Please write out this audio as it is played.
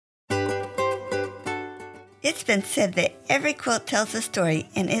It's been said that every quilt tells a story,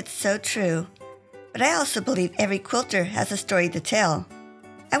 and it's so true. But I also believe every quilter has a story to tell.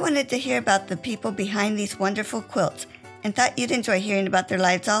 I wanted to hear about the people behind these wonderful quilts and thought you'd enjoy hearing about their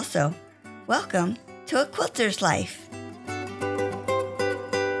lives also. Welcome to A Quilter's Life.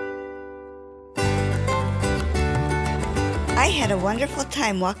 I had a wonderful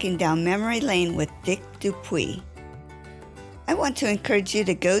time walking down memory lane with Dick Dupuis. I want to encourage you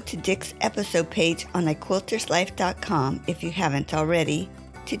to go to Dick's episode page on aquilterslife.com if you haven't already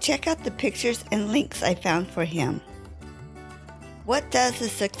to check out the pictures and links I found for him. What does a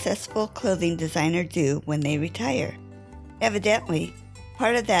successful clothing designer do when they retire? Evidently,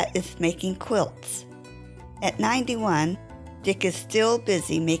 part of that is making quilts. At 91, Dick is still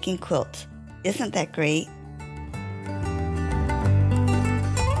busy making quilts. Isn't that great?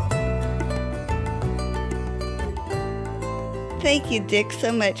 Thank you, Dick,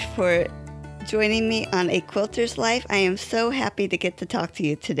 so much for joining me on A Quilter's Life. I am so happy to get to talk to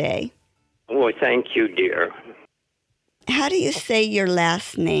you today. Well, thank you, dear. How do you say your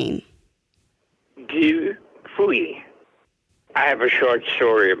last name? Puis. I have a short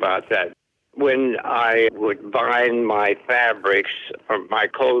story about that. When I would buy my fabrics for my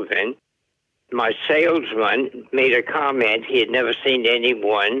clothing, my salesman made a comment. He had never seen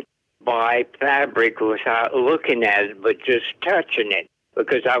anyone buy fabric without looking at it, but just touching it,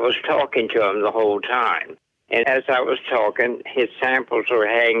 because I was talking to him the whole time. And as I was talking, his samples were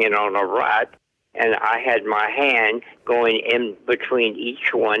hanging on a rack, and I had my hand going in between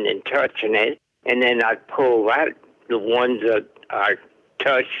each one and touching it, and then I'd pull out the ones that I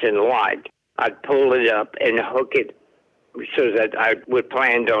touched and liked. I'd pull it up and hook it so that I would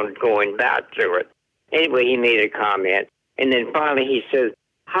plan on going back to it. Anyway, he made a comment, and then finally he says,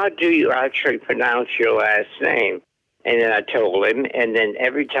 "How do you actually pronounce your last name?" And then I told him, and then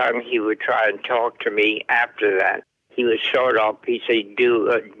every time he would try and talk to me after that, he would start off, he'd say, do,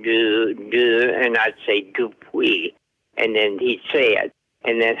 and I'd say, Dupuis, and then he'd say it.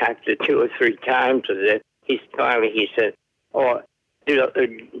 And then after 2 or 3 times of it, he said, I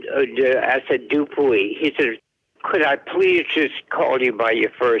said, Dupuis. He said, "Could I please just call you by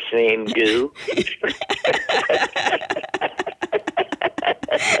your first name, Du?"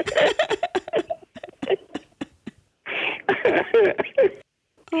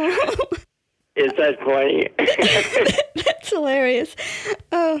 Is that funny? That's hilarious.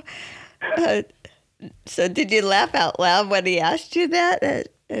 So did you laugh out loud when he asked you that?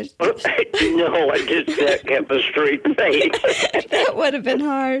 No, I just kept a straight face. That would have been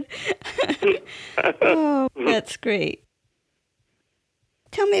hard. Oh, that's great.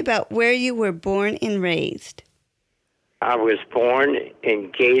 Tell me about where you were born and raised. I was born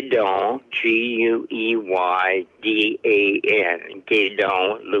in Guédon, Gueydan,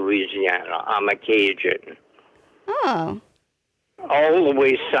 Guédon, Louisiana. I'm a Cajun. Oh. All the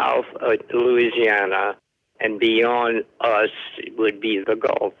way south of Louisiana and beyond us would be the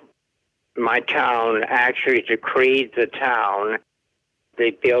Gulf. My town, actually, to create the town,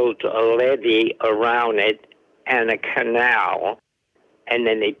 they built a levee around it and a canal, and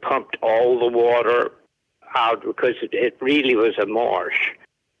then they pumped all the water out because it really was a marsh.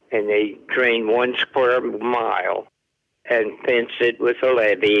 And they drained 1 square mile and fenced it with a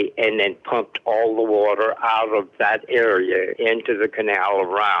levee and then pumped all the water out of that area into the canal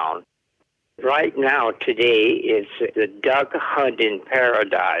around. Right now, today, it's the duck hunting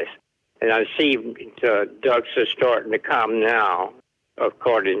paradise. And I see the ducks are starting to come now,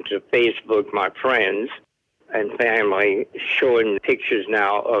 according to Facebook, my friends and family showing pictures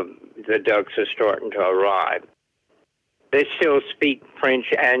now of the ducks are starting to arrive. They still speak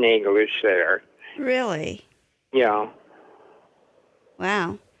French and English there. Really? Yeah.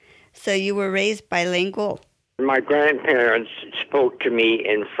 Wow. So you were raised bilingual? My grandparents spoke to me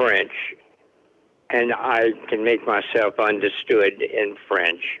in French, and I can make myself understood in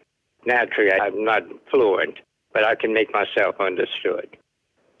French. Naturally, I'm not fluent, but I can make myself understood.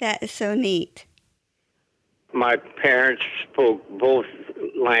 That is so neat. My parents spoke both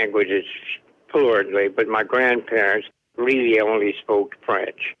languages fluently, but my grandparents really only spoke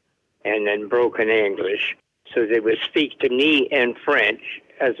French and then broken English. So they would speak to me in French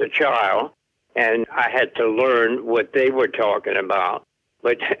as a child, and I had to learn what they were talking about,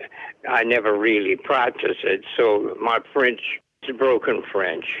 but I never really practiced it. So my French is broken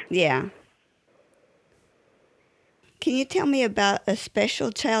French. Yeah. Can you tell me about a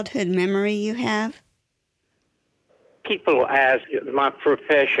special childhood memory you have? People ask, my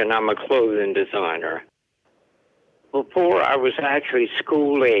profession, I'm a clothing designer. Before I was actually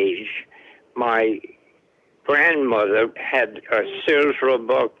school age, my grandmother had a Sears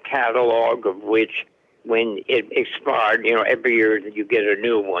Roebuck catalog of which when it expired, every year you get a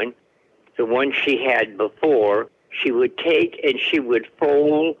new one. The one she had before, she would take and she would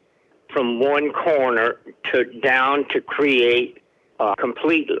fold from one corner down to create a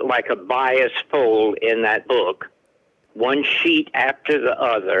complete, like a bias fold in that book, one sheet after the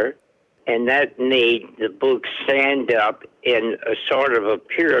other, and that made the book stand up in a sort of a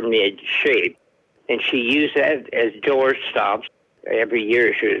pyramid shape. And she used that as door stops. Every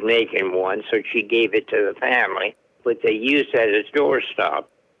year she was making one, so she gave it to the family. But they used that as door stop.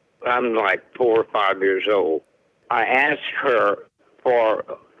 I'm like 4 or 5 years old. I asked her for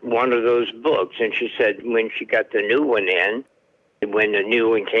one of those books, and she said when she got the new one in, when the new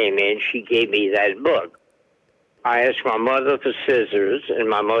one came in, she gave me that book. I asked my mother for scissors, and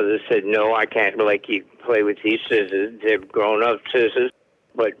my mother said, no, I can't let you play with these scissors. They're grown-up scissors,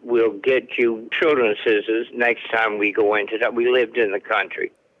 but we'll get you children's scissors next time we go into town. We lived in the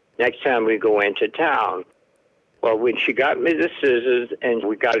country. Next time we go into town. Well, when she got me the scissors and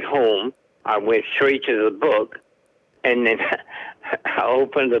we got home, I went straight to the book, and then I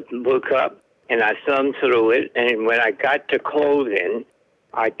opened the book up, and I thumbed through it, and when I got to clothing,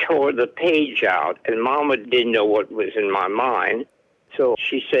 I tore the page out, and Mama didn't know what was in my mind. So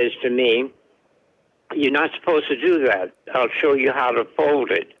she says to me, you're not supposed to do that. I'll show you how to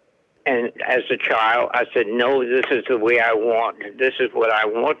fold it. And as a child, I said, no, this is the way I want. This is what I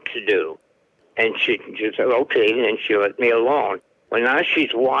want to do. And she just said, okay, and she let me alone. Well, now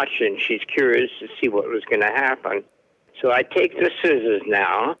she's watching. She's curious to see what was going to happen. So I take the scissors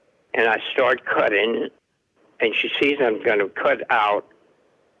now, and I start cutting, and she sees I'm going to cut out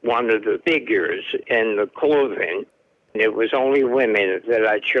one of the figures in the clothing. And it was only women that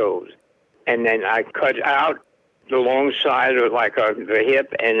I chose. And then I cut out the long side of like the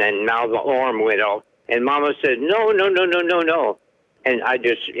hip, and then now the arm went off. And Mama said, no, no, no, no, no, no. And I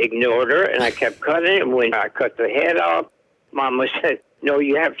just ignored her, and I kept cutting. And when I cut the head off, Mama said, no,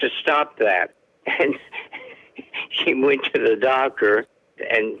 you have to stop that. And she went to the doctor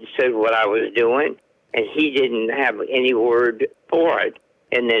and said what I was doing, and he didn't have any word for it.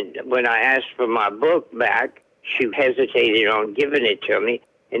 And then when I asked for my book back, she hesitated on giving it to me.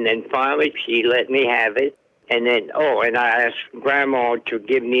 And then finally she let me have it. And then, and I asked Grandma to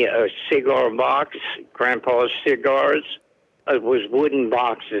give me a cigar box, Grandpa's cigars. It was wooden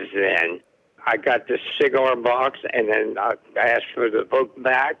boxes then. I got the cigar box, and then I asked for the book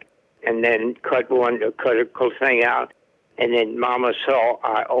back, and then cut a cool thing out. And then Mama saw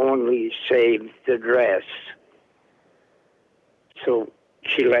I only saved the dress. So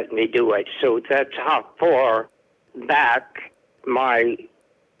she let me do it. So that's how far back my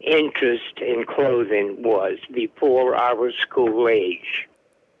interest in clothing was, before I was school age.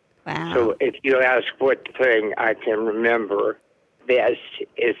 Wow. So if you ask what thing I can remember best,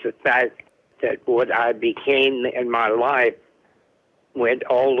 is the fact that what I became in my life went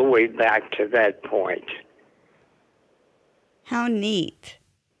all the way back to that point. How neat.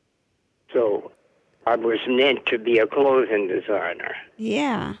 So I was meant to be a clothing designer.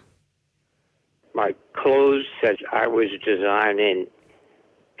 Yeah. My clothes that I was designing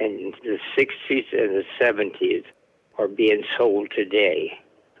in the 60s and the 70s are being sold today.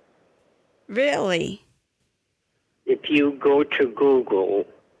 Really? If you go to Google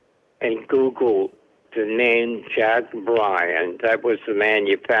and Google the name Jack Bryan, that was the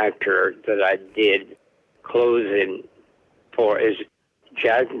manufacturer that I did clothing for, is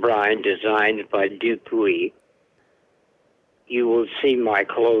Jack Bryan, designed by Puis. You will see my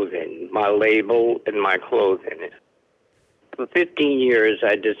clothing, my label, and my clothing. For 15 years,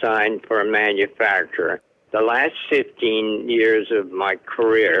 I designed for a manufacturer. The last 15 years of my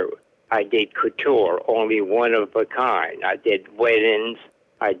career, I did couture, only one of a kind. I did weddings.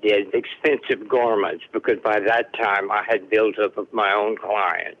 I did expensive garments, because by that time I had built up my own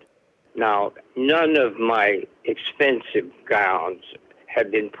client. Now, none of my expensive gowns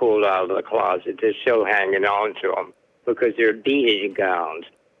have been pulled out of the closet. They're still hanging on to them because they're beaded gowns.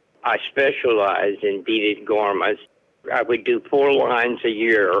 I specialize in beaded garments. I would do 4 lines a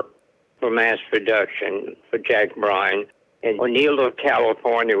year for mass production for Jack Bryan. And O'Neill,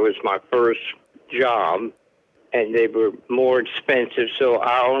 California was my first job, and they were more expensive, so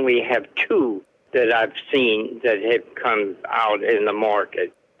I only have 2 that I've seen that have come out in the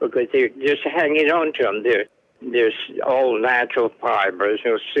market, because they're just hanging on to them. They're all natural fibers,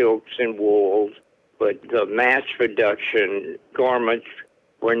 silks and wools, but the mass production garments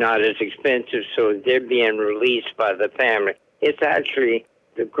were not as expensive, so they're being released by the family. It's actually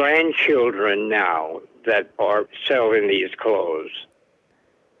the grandchildren now that are selling these clothes.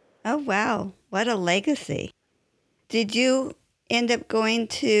 Oh, wow. What a legacy. Did you end up going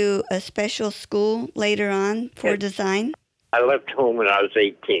to a special school later on for design? I left home when I was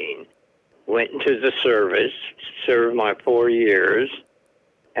 18, went into the service, served my 4 years,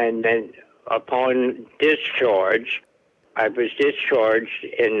 and then upon discharge, I was discharged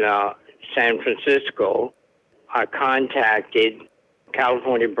in San Francisco. I contacted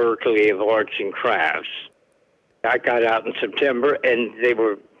California Berkeley of Arts and Crafts. I got out in September, and they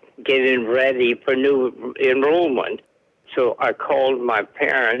were getting ready for new enrollment. So I called my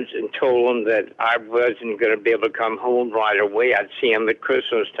parents and told them that I wasn't going to be able to come home right away. I'd see them at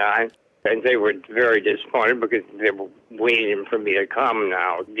Christmas time. And they were very disappointed because they were waiting for me to come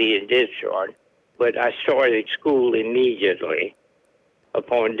now, being discharged. But I started school immediately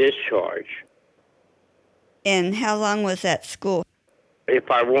upon discharge. And how long was that school? If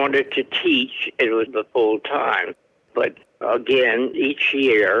I wanted to teach, it was the full time. But again, each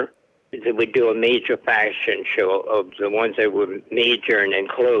year, they would do a major fashion show of the ones that were majoring in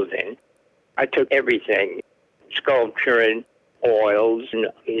clothing. I took everything, sculpture and oils, and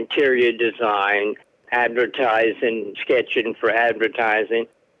interior design, advertising, sketching for advertising.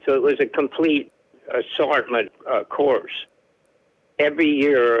 So it was a complete assortment course. Every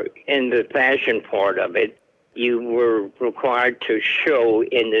year in the fashion part of it, you were required to show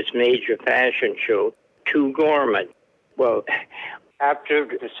in this major fashion show 2 garments. Well, after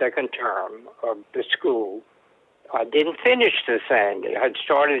the second term of the school, I didn't finish the thing. I had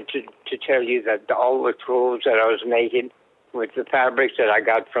started to tell you that all the clothes that I was making with the fabrics that I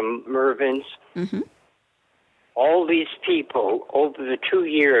got from Mervyn's, all these people, over the 2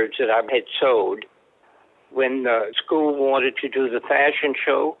 years that I had sewed, when the school wanted to do the fashion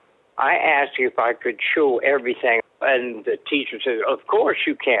show, I asked if I could show everything. And the teacher said, of course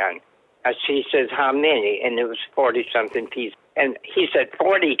you can. He says, how many? And it was 40-something pieces. And he said,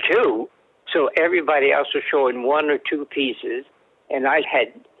 42? So everybody else was showing 1 or 2 pieces. And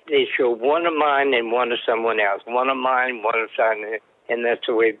they showed one of mine and one of someone else. One of mine, one of someone, and that's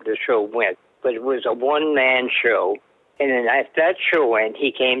the way the show went. But it was a one-man show. And then at that show end,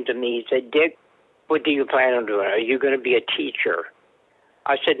 he came to me, he said, Dick, what do you plan on doing? Are you going to be a teacher?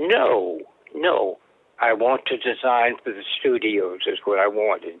 I said, no. I want to design for the studios is what I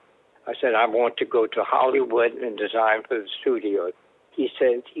wanted. I said, I want to go to Hollywood and design for the studios. He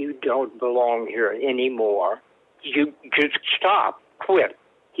said, you don't belong here anymore. You just stop, quit.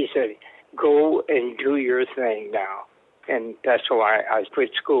 He said, go and do your thing now. And that's why I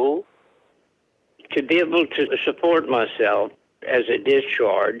quit school. To be able to support myself as a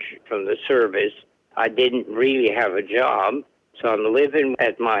discharge from the service, I didn't really have a job. So I'm living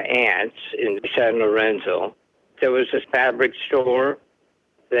at my aunt's in San Lorenzo. There was a fabric store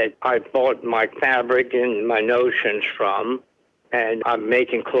that I bought my fabric and my notions from. And I'm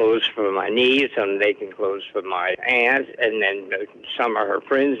making clothes for my niece, I'm making clothes for my aunt, and then some of her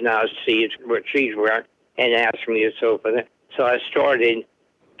friends now see what she's wearing and ask me to sew for them. So I started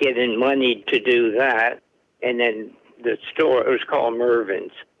getting money to do that, and then the store, it was called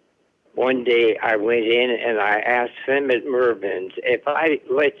Mervyn's. One day I went in and I asked them at Mervyn's, if I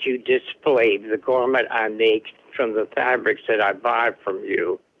let you display the garment I make from the fabrics that I buy from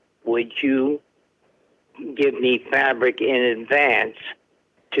you, would you give me fabric in advance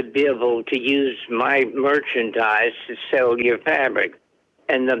to be able to use my merchandise to sell your fabric?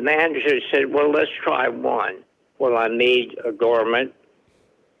 And the manager said, well, let's try one. Well, I made a garment,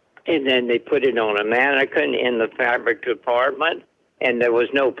 and then they put it on a mannequin in the fabric department, and there was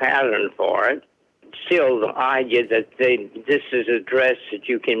no pattern for it. Still, the idea that this is a dress that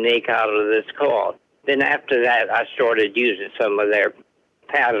you can make out of this cloth. Then after that, I started using some of their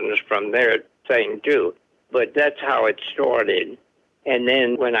patterns from their thing, too. But that's how it started. And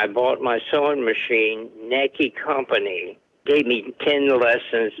then when I bought my sewing machine, Necky Company gave me 10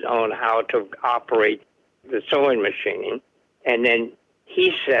 lessons on how to operate the sewing machine. And then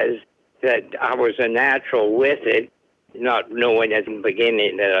he says that I was a natural with it, not knowing at the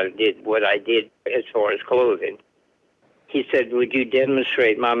beginning that I did what I did as far as clothing. He said, would you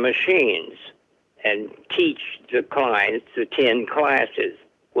demonstrate my machines and teach the clients the 10 classes?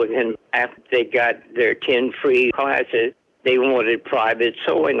 Well, then after they got their 10 free classes, they wanted private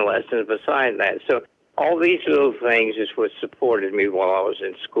sewing lessons beside that. So all these little things is what supported me while I was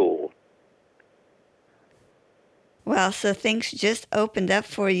in school. Well, so things just opened up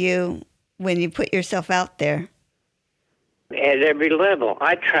for you when you put yourself out there. At every level.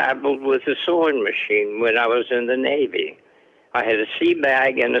 I traveled with a sewing machine when I was in the Navy. I had a sea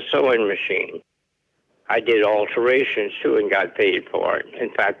bag and a sewing machine. I did alterations, too, and got paid for it.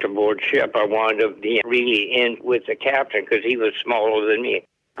 In fact, aboard ship, I wound up being really in with the captain because he was smaller than me.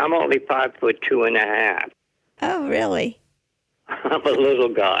 I'm only 5'2.5". Oh, really? I'm a little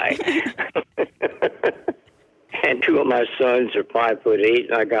guy. And two of my sons are 5'8",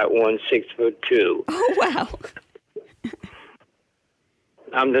 and I got one 6'2". Oh, wow.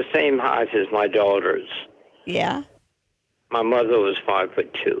 I'm the same height as my daughters. Yeah? My mother was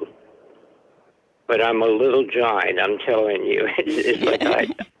 5'2". But I'm a little giant, I'm telling you. It's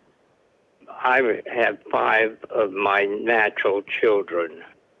like I have 5 of my natural children.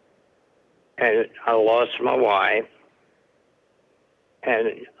 And I lost my wife.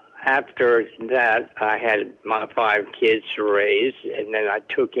 And after that, I had my 5 kids to raise, and then I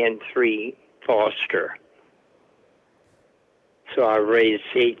took in 3 foster. So I raised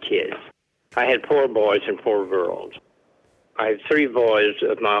 8 kids. I had 4 boys and 4 girls. I had 3 boys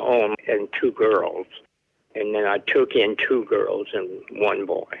of my own and 2 girls. And then I took in 2 girls and 1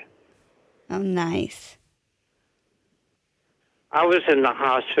 boy. Oh, nice. I was in the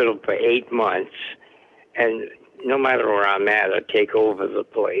hospital for 8 months, and no matter where I'm at, I take over the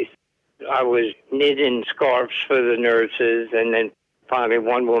place. I was knitting scarves for the nurses, and then finally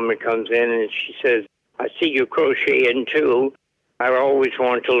one woman comes in and she says, I see you crocheting too. I always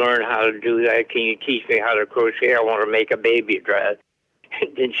wanted to learn how to do that. Can you teach me how to crochet? I want to make a baby dress.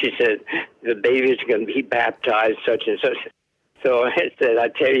 And then she said, the baby's going to be baptized such and such. So I said, I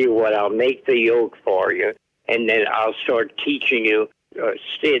tell you what, I'll make the yoke for you, and then I'll start teaching you a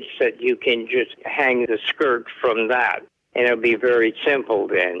stitch that you can just hang the skirt from that. And it'll be very simple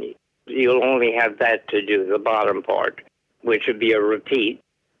then. You'll only have that to do, the bottom part, which would be a repeat.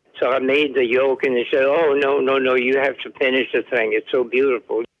 So I made the yoke, and they said, oh, no, you have to finish the thing. It's so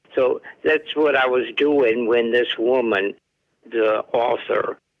beautiful. So that's what I was doing when this woman, the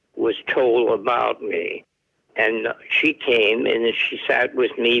author, was told about me. And she came, and she sat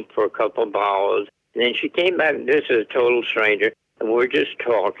with me for a couple of hours. And then she came back. This is a total stranger, and we're just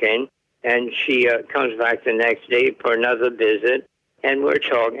talking. And she comes back the next day for another visit, and we're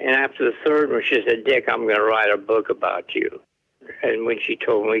talking. And after the third one, she said, Dick, I'm going to write a book about you. And when she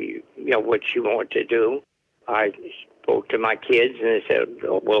told me, what she wanted to do, I spoke to my kids, and they said,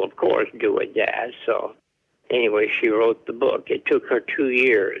 well, of course, do it, Dad. So anyway, she wrote the book. It took her 2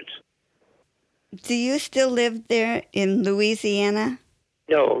 years. Do you still live there in Louisiana?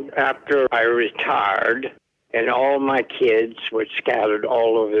 No, after I retired and all my kids were scattered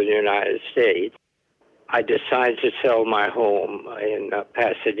all over the United States, I decided to sell my home in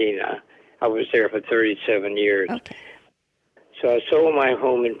Pasadena. I was there for 37 years. Okay. So I sold my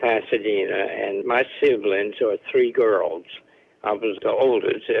home in Pasadena, and my siblings are 3 girls. I was the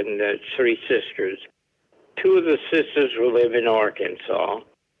oldest, and there's 3 sisters. 2 of the sisters will live in Arkansas,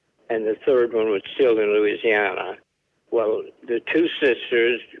 and the third one was still in Louisiana. Well, the 2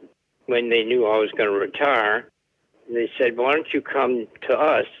 sisters, when they knew I was going to retire, they said, why don't you come to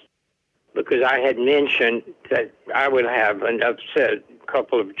us? Because I had mentioned that I would have an upset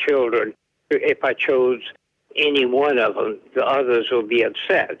couple of children. If I chose any one of them, the others will be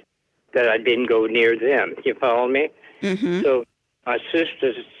upset that I didn't go near them. You follow me? Mm-hmm. So my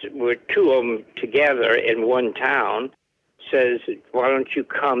sisters were 2 of them together in one town, says, why don't you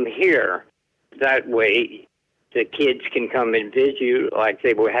come here? That way the kids can come and visit you like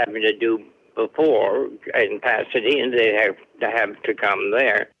they were having to do before in Pasadena. They have to come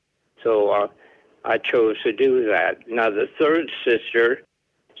there. So I chose to do that. Now, the third sister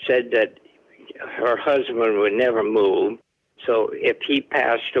said that her husband would never move, so if he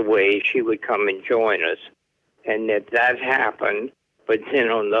passed away, she would come and join us. And that happened. But then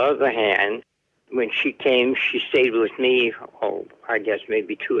on the other hand, when she came, she stayed with me, I guess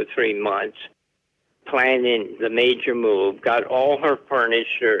maybe 2 or 3 months, planning the major move, got all her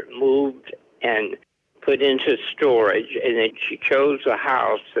furniture moved and put into storage, and then she chose a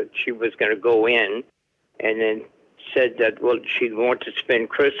house that she was going to go in, and then said that, she'd want to spend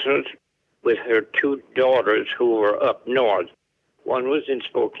Christmas with her 2 daughters who were up north. One was in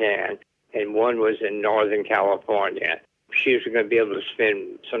Spokane, and one was in Northern California. She was going to be able to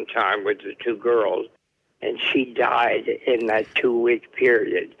spend some time with the 2 girls, and she died in that 2-week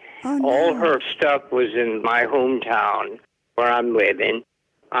period. Oh, no. All her stuff was in my hometown where I'm living.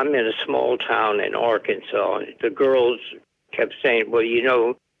 I'm in a small town in Arkansas. The girls kept saying,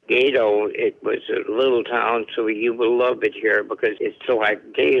 Gato, it was a little town, so you will love it here because it's like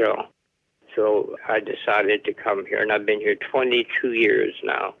Gato. So I decided to come here, and I've been here 22 years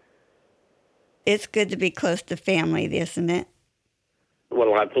now. It's good to be close to family, isn't it?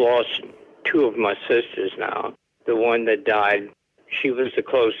 Well, I've lost 2 of my sisters now. The one that died, she was the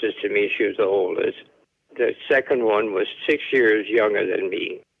closest to me. She was the oldest. The second one was 6 years younger than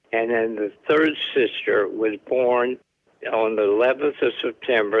me. And then the third sister was born on the 11th of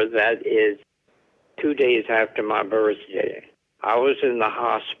September. That is 2 days after my birthday. I was in the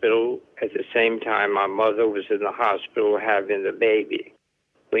hospital at the same time my mother was in the hospital having the baby.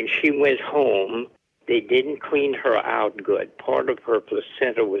 When she went home, they didn't clean her out good. Part of her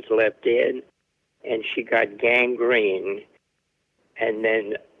placenta was left in, and she got gangrene. And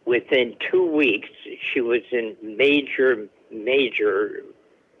then within 2 weeks, she was in major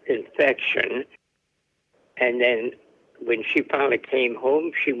infection. And then when she finally came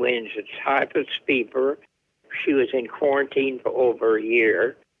home, she went into typhus fever. She was in quarantine for over a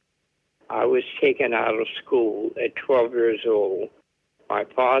year. I was taken out of school at 12 years old. My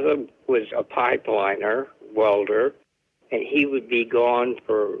father was a pipeliner, welder, and he would be gone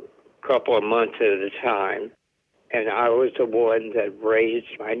for a couple of months at a time. And I was the one that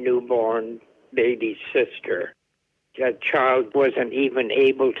raised my newborn baby sister. That child wasn't even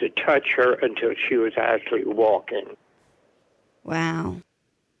able to touch her until she was actually walking. Wow.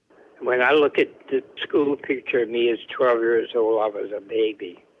 When I look at the school picture of me as 12 years old, I was a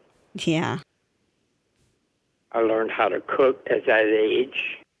baby. Yeah. I learned how to cook at that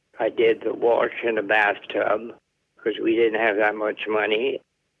age. I did the wash in the bathtub because we didn't have that much money.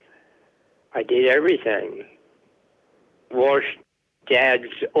 I did everything. Washed Dad's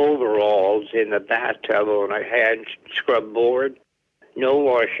overalls in the bathtub on a hand scrub board. No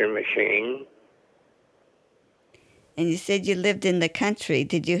washing machine. And you said you lived in the country.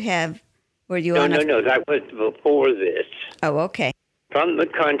 Did you have, were you No, on no, that was before this. Oh, okay. From the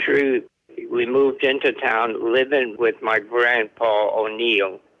country, we moved into town living with my grandpa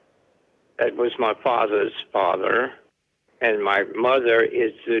O'Neill. That was my father's father. And my mother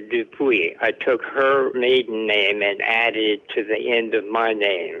is the Dupuis. I took her maiden name and added it to the end of my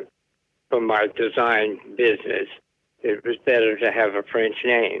name for my design business. It was better to have a French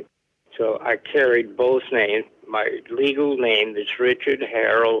name. So I carried both names. My legal name is Richard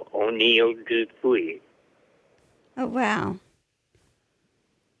Harold O'Neill Dupuis. Oh, wow.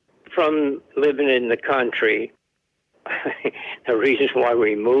 From living in the country, the reason why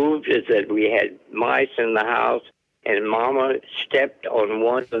we moved is that we had mice in the house, and Mama stepped on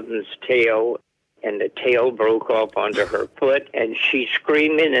one of them's tail, and the tail broke off under her foot, and she's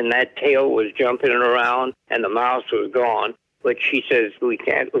screaming, and that tail was jumping around, and the mouse was gone. But she says, we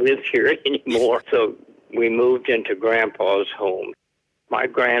can't live here anymore. So we moved into Grandpa's home. My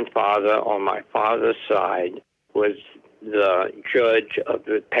grandfather on my father's side was the judge of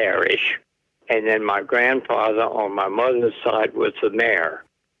the parish. And then my grandfather on my mother's side was the mayor.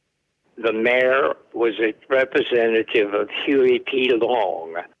 The mayor was a representative of Huey P.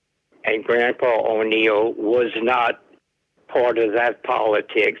 Long. And Grandpa O'Neill was not part of that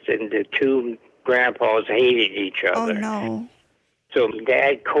politics. And the two grandpas hated each other. Oh, no. So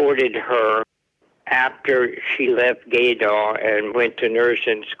Dad courted her after she left Gaydar and went to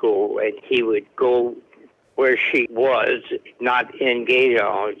nursing school, and he would go where she was, not in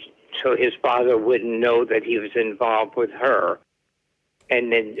Gaydar, so his father wouldn't know that he was involved with her.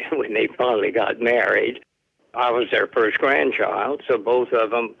 And then when they finally got married, I was their first grandchild, so both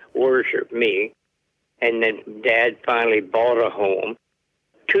of them worshiped me. And then Dad finally bought a home.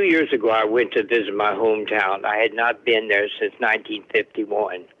 2 years ago, I went to visit my hometown. I had not been there since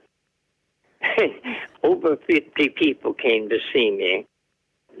 1951. Over 50 people came to see me.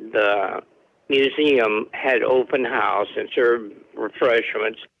 The museum had open house and served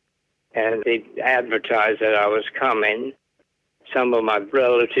refreshments, and they advertised that I was coming. Some of my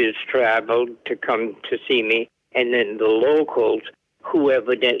relatives traveled to come to see me, and then the locals, who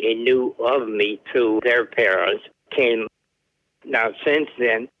evidently knew of me through their parents, came. Now, since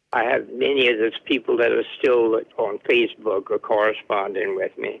then, I have many of those people that are still on Facebook or corresponding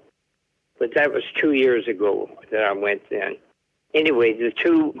with me. But that was 2 years ago that I went then. Anyway, the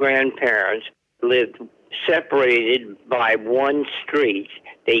two grandparents lived separated by one street.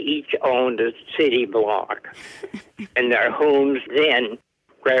 They each owned a city block. And their homes then,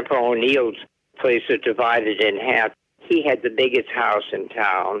 Grandpa O'Neill's place was divided in half. He had the biggest house in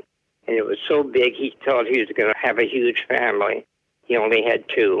town, and it was so big he thought he was going to have a huge family. He only had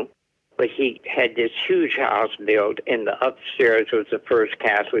two. But he had this huge house built, and the upstairs was the First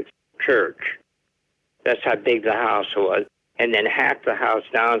Catholic Church. That's how big the house was. And then half the house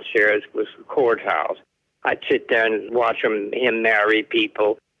downstairs was the courthouse. I'd sit there and watch him marry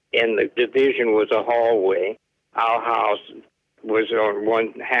people, and the division was a hallway. Our house was on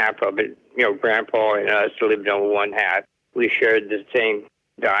one half of it. You know, Grandpa and us lived on one half. We shared the same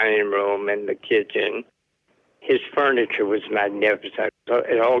dining room and the kitchen. His furniture was magnificent.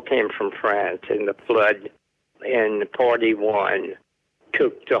 It all came from France, and the flood in 41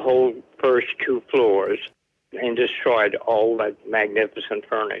 took the whole first 2 floors and destroyed all that magnificent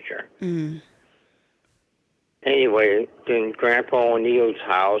furniture. Mm. Anyway, then Grandpa O'Neill's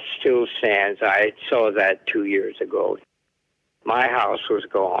house still stands. I saw that 2 years ago. My house was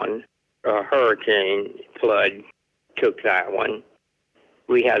gone. A hurricane flood took that one.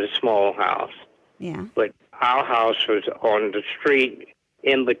 We had a small house. Yeah. But our house was on the street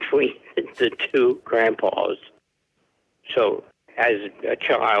in between the two grandpas. So as a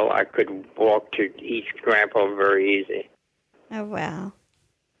child, I could walk to each grandpa very easy. Oh, wow.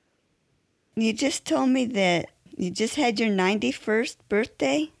 You just told me that you just had your 91st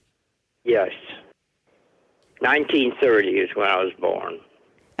birthday? Yes. 1930 is when I was born.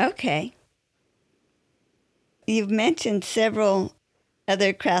 Okay. You've mentioned several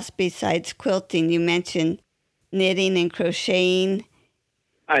other crafts besides quilting. You mentioned knitting and crocheting.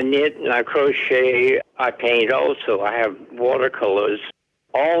 I knit and I crochet. I paint also. I have watercolors.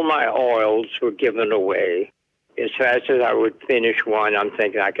 All my oils were given away. As fast as I would finish one, I'm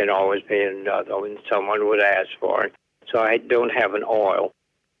thinking I can always paint another when someone would ask for it. So I don't have an oil.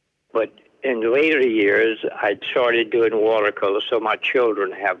 But in later years, I started doing watercolors, so my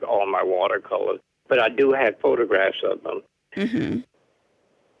children have all my watercolors. But I do have photographs of them. Mm-hmm.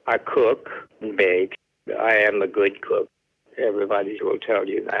 I cook and bake. I am a good cook. Everybody will tell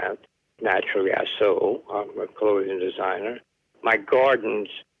you that. Naturally, I sew. I'm a clothing designer. My gardens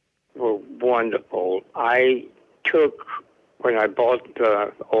were wonderful. I took, when I bought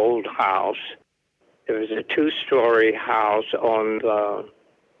the old house, it was a 2-story house on the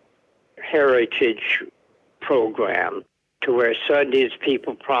Heritage program to where Sundays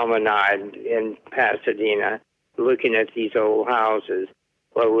people promenade in Pasadena looking at these old houses.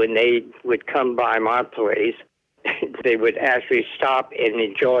 Well, when they would come by my place, they would actually stop and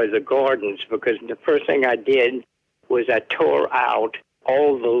enjoy the gardens, because the first thing I did was I tore out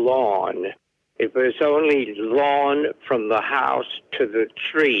all the lawn. It was only lawn from the house to the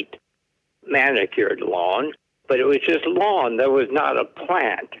street, manicured lawn, but it was just lawn. There was not a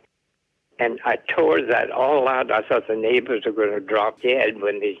plant. And I tore that all out. I thought the neighbors were going to drop dead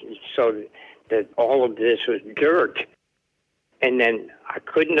when they saw that all of this was dirt. And then I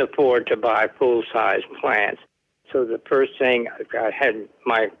couldn't afford to buy full-size plants. So the first thing, I had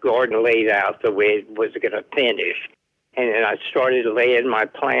my garden laid out the way it was going to finish. And then I started laying my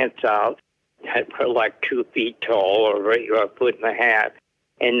plants out that were like 2 feet tall or a foot and a half.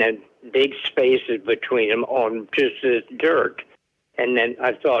 And then big spaces between them on just this dirt. And then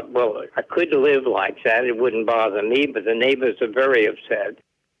I thought, well, I could live like that. It wouldn't bother me, but the neighbors are very upset.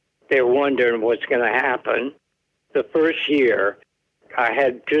 They're wondering what's going to happen. The first year, I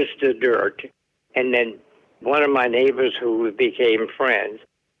had just the dirt, and then one of my neighbors who became friends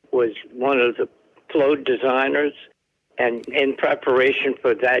was one of the float designers, and in preparation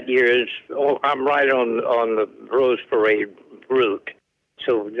for that year's, I'm right on the Rose Parade route,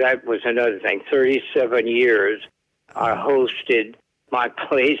 so that was another thing. 37 years, I hosted my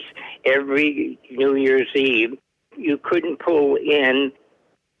place every New Year's Eve. You couldn't pull in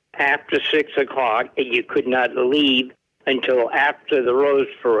after 6 o'clock, and you could not leave until after the Rose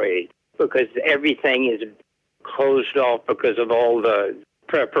Parade, because everything is closed off because of all the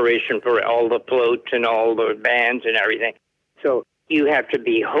preparation for all the floats and all the bands and everything. So you have to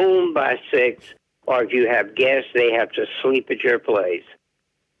be home by 6, or if you have guests, they have to sleep at your place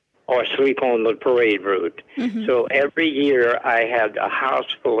or sleep on the parade route. Mm-hmm. So every year I had a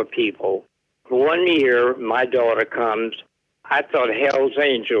house full of people. One year my daughter comes. I thought Hell's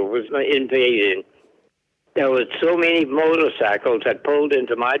Angel was invading. There were so many motorcycles that pulled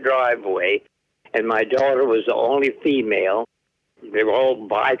into my driveway, and my daughter was the only female. They were all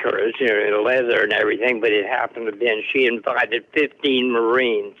bikers, in leather and everything, but it happened to be, and she invited 15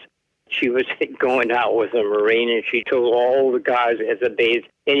 Marines. She was going out with a Marine, and she told all the guys at the base,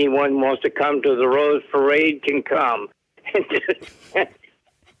 anyone wants to come to the Rose Parade can come.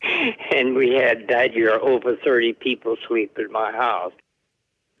 And we had that year over 30 people sleep in my house.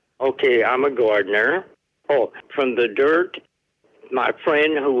 Okay, I'm a gardener. Oh, from the dirt, my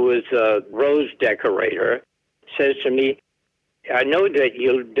friend who was a rose decorator says to me, I know that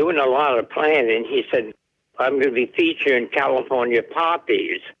you're doing a lot of planting. He said, I'm going to be featuring California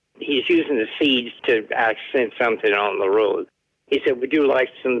poppies. He's using the seeds to accent something on the road. He said, would you like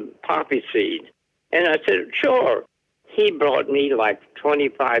some poppy seeds? And I said, sure. He brought me like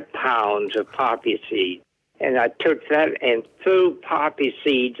 25 pounds of poppy seeds. And I took that and threw poppy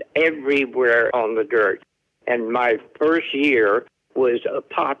seeds everywhere on the dirt. And my first year was a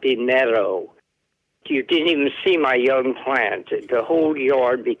poppy meadow. You didn't even see my young plants. The whole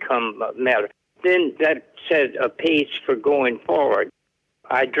yard become a meadow. Then that set a pace for going forward.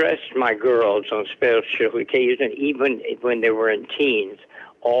 I dressed my girls on special occasions, even when they were in teens,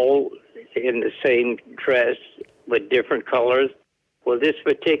 all in the same dress with different colors. Well, this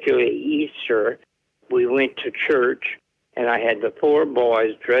particular Easter, we went to church, and I had the 4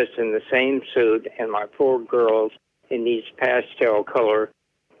 boys dressed in the same suit and my 4 girls in these pastel color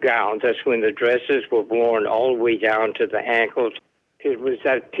gowns. That's when the dresses were worn all the way down to the ankles. It was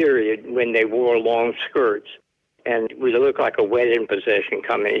that period when they wore long skirts, and we looked like a wedding procession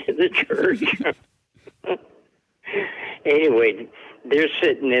coming into the church. Anyway, they're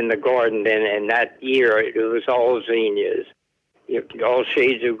sitting in the garden then, and that year it was all zinnias, all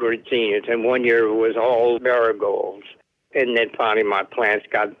shades of green zinnias, and one year it was all marigolds. And then finally my plants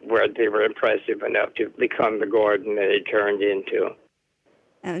got where they were impressive enough to become the garden that it turned into.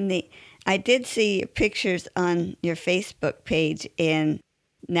 Oh, neat. I did see your pictures on your Facebook page, and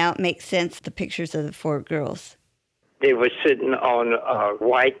now it makes sense, the pictures of the 4 girls. They were sitting on a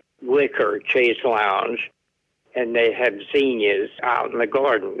white wicker chaise lounge, and they had zinnias out in the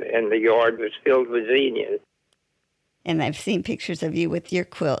garden, and the yard was filled with zinnias. And I've seen pictures of you with your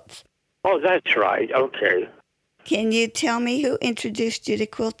quilts. Oh, that's right. Okay. Can you tell me who introduced you to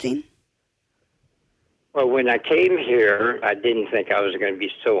quilting? Well, when I came here, I didn't think I was going to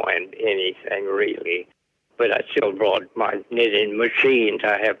be sewing anything, really. But I still brought my knitting machines.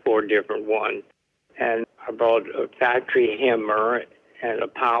 I have 4 different ones. And I brought a factory hammer and a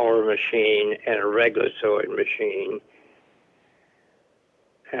power machine and a regular sewing machine.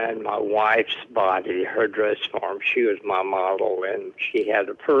 And my wife's body, her dress form, she was my model, and she had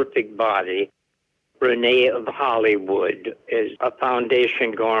a perfect body. Renee of Hollywood is a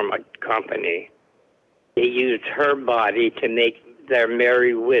foundation garment company. They used her body to make their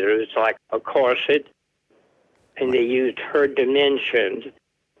merry widows like a corset, and they used her dimensions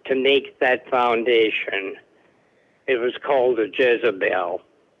to make that foundation. It was called a Jezebel.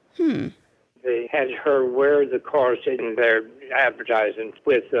 They had her wear the corset in their advertising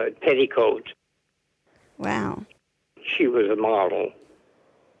with petticoats. Wow. She was a model.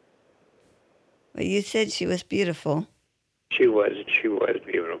 Well, you said she was beautiful. She was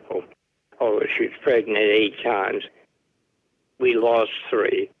beautiful. Although she was pregnant 8 times. We lost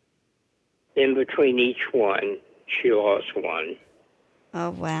 3. In between each one, she lost 1. Oh,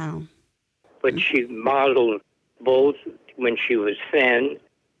 wow. But she modeled both when she was thin,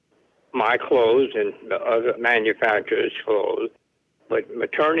 my clothes and the other manufacturers' clothes. But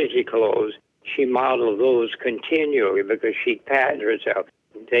maternity clothes, she modeled those continually because she padded herself.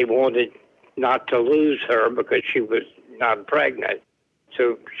 They wanted not to lose her because she was not pregnant.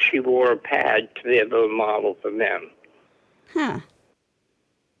 So she wore a pad to be able to model for them. Huh.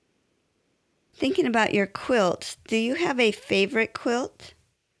 Thinking about your quilts, do you have a favorite quilt?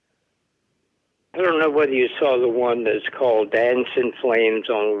 I don't know whether you saw the one that's called Dancing Flames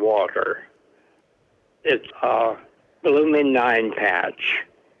on Water. It's a blooming 9 patch.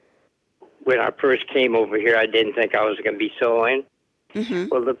 When I first came over here, I didn't think I was going to be sewing. Mm-hmm.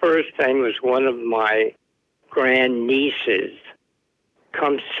 Well, the first thing was one of my grandnieces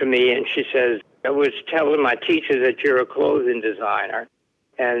comes to me and she says, I was telling my teacher that you're a clothing designer,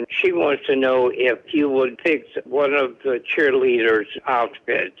 and she wants to know if you would fix one of the cheerleaders'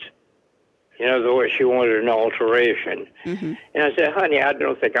 outfits. In other words, she wanted an alteration. Mm-hmm. And I said, honey, I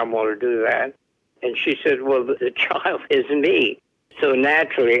don't think I'm going to do that. And she said, well, the child is me. So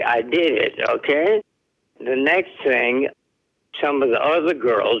naturally, I did it, okay? The next thing, some of the other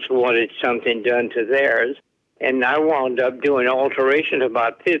girls wanted something done to theirs, and I wound up doing alterations to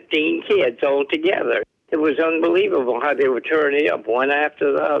about 15 kids altogether. It was unbelievable how they were turning up one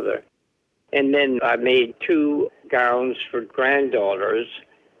after the other. And then I made 2 gowns for granddaughters,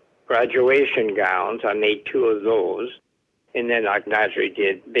 graduation gowns. I made 2 of those. And then I naturally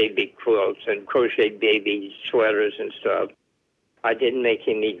did baby quilts and crocheted baby sweaters and stuff. I didn't make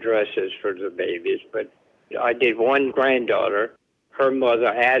any dresses for the babies, but I did one granddaughter. Her mother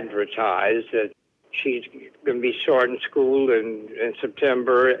advertised that she's going to be starting school in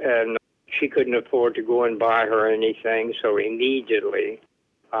September, and she couldn't afford to go and buy her anything. So immediately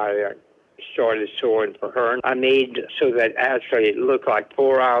I started sewing for her. I made so that actually it looked like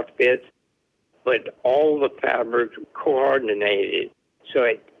 4 outfits, but all the fabric coordinated.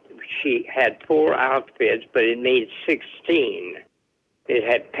 So she had 4 outfits, but it made 16. It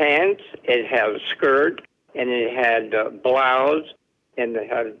had pants, it had a skirt, and it had a blouse, and it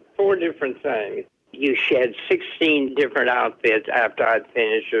had 4 different things. You shed 16 different outfits after I'd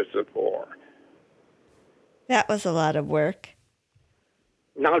finished just the 4. That was a lot of work.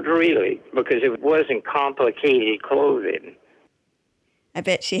 Not really, because it wasn't complicated clothing. I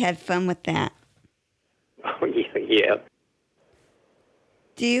bet she had fun with that. Oh, yeah.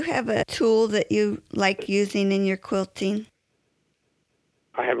 Do you have a tool that you like using in your quilting?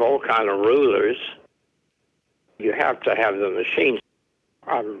 I have all kind of rulers. You have to have the machine.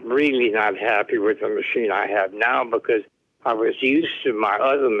 I'm really not happy with the machine I have now because I was used to my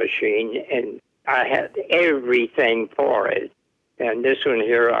other machine and I had everything for it. And this one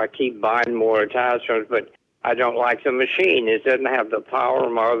here, I keep buying more attachments, but I don't like the machine. It doesn't have the power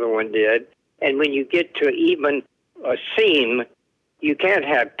my other one did. And when you get to even a seam, you can't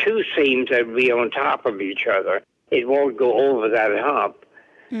have two seams that would be on top of each other. It won't go over that hump.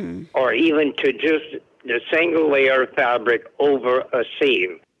 Or even to just the single layer of fabric over a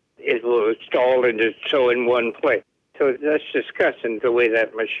seam. It will install and just sew in one place. So that's disgusting the way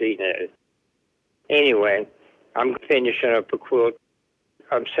that machine is. Anyway, I'm finishing up a quilt.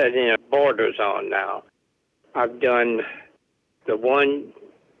 I'm setting borders on now. I've done the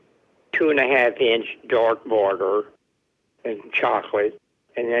 2.5-inch dark border in chocolate,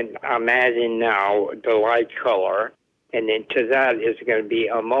 and then I'm adding now the light color, and then to that is going to be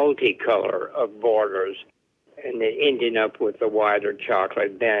a multicolor of borders, and then ending up with the wider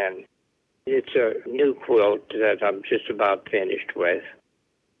chocolate band. It's a new quilt that I'm just about finished with.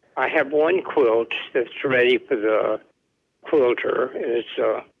 I have one quilt that's ready for the quilter, and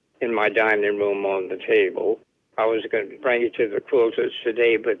it's in my dining room on the table. I was going to bring it to the quilters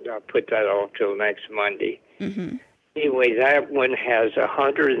today, but I'll put that off till next Monday. Mm-hmm. Anyway, that one has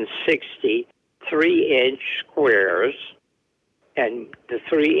 160 3-inch squares, and the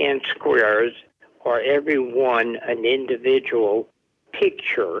 3-inch squares are every one an individual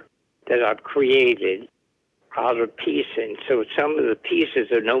picture that I've created out of piecing. So some of the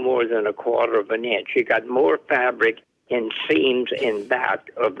pieces are no more than 1/4 of an inch. You got more fabric in seams in back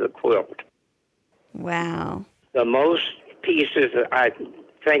of the quilt. Wow. The most pieces that I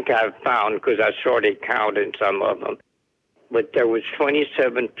think I've found, because I started counting some of them, but there was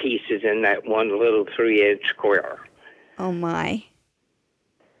 27 pieces in that one little 3-inch square. Oh, my.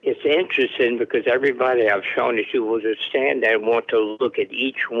 It's interesting because everybody I've shown it to will just stand there and want to look at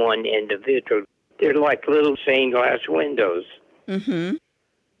each one individually. They're like little stained glass windows. Mm-hmm.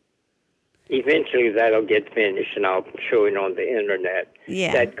 Eventually that'll get finished and I'll show it on the internet.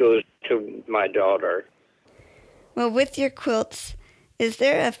 Yeah. That goes to my daughter. Well, with your quilts, is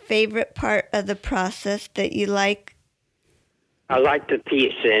there a favorite part of the process that you like? I like the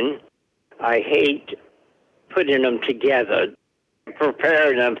piecing. I hate putting them together,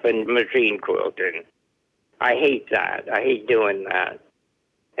 preparing them for machine quilting. I hate that. I hate doing that.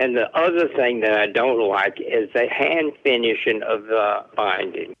 And the other thing that I don't like is the hand finishing of the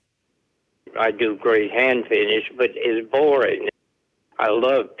binding. I do great hand finish, but it's boring. I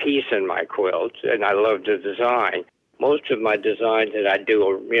love piecing my quilts, and I love the design. Most of my designs that I do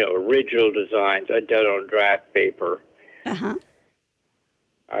are, original designs I did on draft paper. Uh-huh.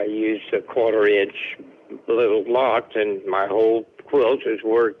 I use a 1/4-inch little blocks, and my whole quilt is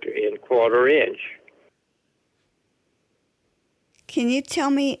worked in 1/4-inch. Can you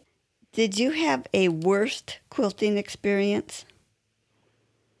tell me, did you have a worst quilting experience?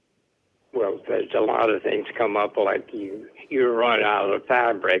 Well, there's a lot of things come up, like you run out of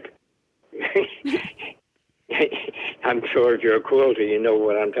fabric. I'm sure if you're a quilter, you know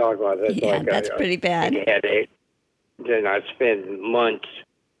what I'm talking about. That's pretty bad. Headache. Then I spend months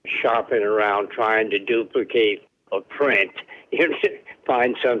shopping around trying to duplicate a print.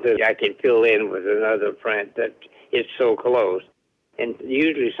 Find something I can fill in with another print that is so close. And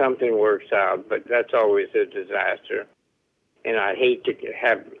usually something works out, but that's always a disaster. And I hate to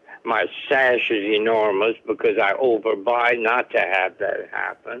have my stash is enormous because I overbuy not to have that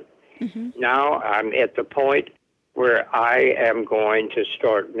happen. Mm-hmm. Now I'm at the point where I am going to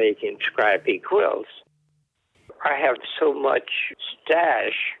start making scrappy quilts. I have so much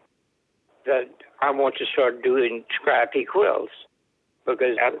stash that I want to start doing scrappy quilts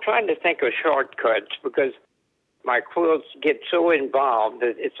because I'm trying to think of shortcuts because my quilts get so involved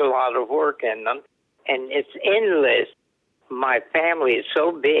that it's a lot of work in them, and it's endless. My family is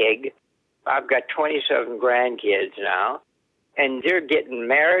so big. I've got 27 grandkids now, and they're getting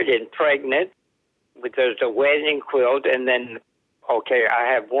married and pregnant. But there's a wedding quilt, and then, I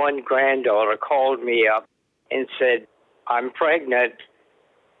have one granddaughter called me up and said, I'm pregnant.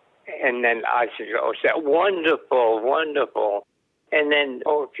 And then I said, wonderful, wonderful. And then,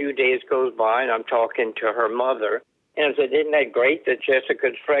 a few days goes by, and I'm talking to her mother. And I said, isn't that great that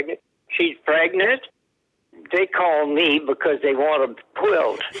Jessica's pregnant? She's pregnant? They call me because they want a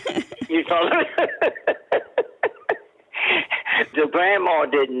quilt. You know? The grandma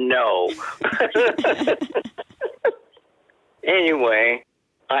didn't know. Anyway,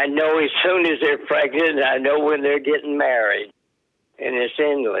 I know as soon as they're pregnant, I know when they're getting married. And it's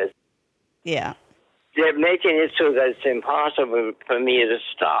endless. Yeah. They're making it so that it's impossible for me to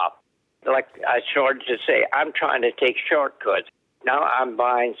stop. Like I started to say, I'm trying to take shortcuts. Now I'm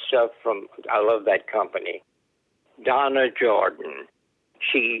buying stuff from, I love that company, Donna Jordan.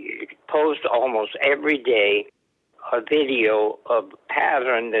 She posts almost every day a video of a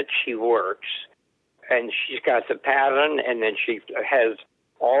pattern that she works. And she's got the pattern, and then she has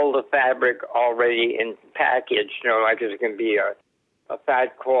all the fabric already in package. Like it's going to be a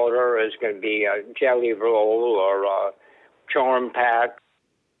fat quarter, it's going to be a jelly roll or a charm pack,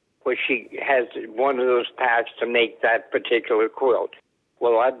 where she has one of those packs to make that particular quilt.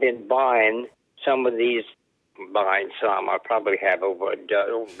 Well, I've been buying some of these, I probably have over a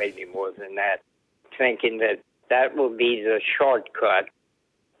dozen, maybe more than that, thinking that will be the shortcut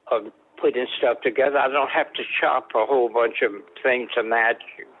of putting stuff together. I don't have to chop a whole bunch of things to match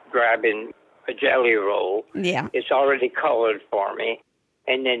grabbing a jelly roll. Yeah. It's already colored for me.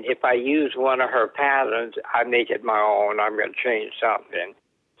 And then if I use one of her patterns, I make it my own. I'm going to change something.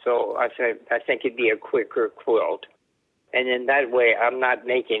 So I think it'd be a quicker quilt. And in that way, I'm not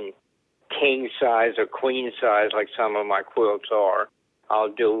making king size or queen size like some of my quilts are.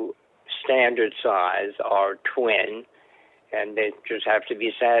 I'll do standard size or twin. And they just have to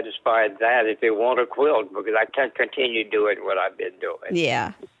be satisfied that if they want a quilt, because I can't continue doing what I've been doing.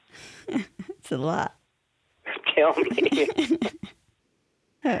 Yeah. It's a lot. Tell me.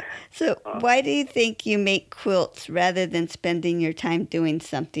 So why do you think you make quilts rather than spending your time doing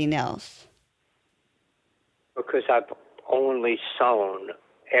something else? Because I've only sewn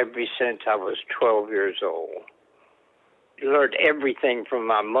ever since I was 12 years old. Learned everything from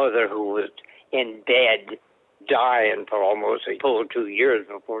my mother, who was in bed dying for almost a full 2 years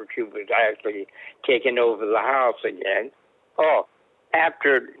before she was actually taking over the house again. Oh,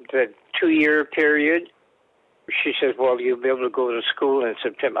 after the 2-year period, she says, well, you'll be able to go to school in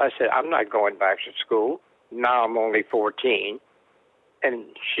September. I said, I'm not going back to school. Now I'm only 14. And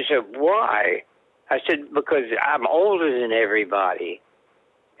she said, why? I said, because I'm older than everybody.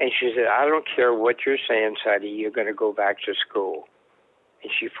 And she said, I don't care what you're saying, Sadie, you're going to go back to school.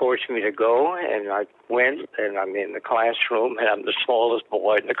 And she forced me to go, and I went, and I'm in the classroom, and I'm the smallest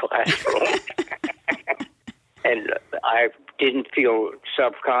boy in the classroom. And I didn't feel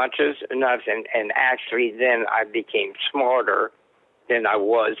subconscious enough, and actually then I became smarter than I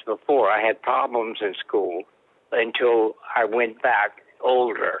was before. I had problems in school until I went back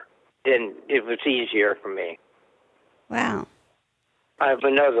older. Then it was easier for me. Wow. I have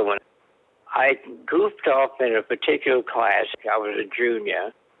another one. I goofed off in a particular class. I was a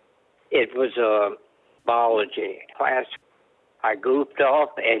junior. It was a biology class. I goofed off,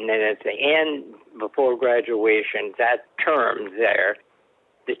 and then at the end, before graduation, that term there,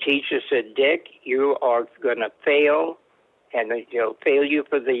 the teacher said, Dick, you are going to fail, and they'll fail you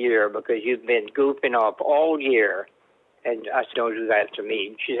for the year because you've been goofing off all year. And I said, don't do that to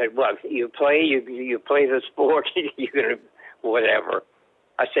me. She said, well, you play the sport, you're going to, whatever.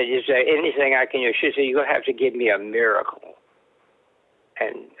 I said, is there anything I can do? She said, you're going to have to give me a miracle.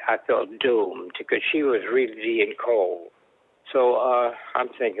 And I felt doomed because she was really being cold. So I'm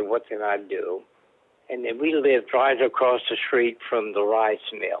thinking, what can I do? And then we lived right across the street from the rice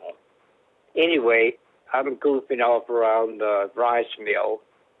mill. Anyway, I'm goofing off around the rice mill,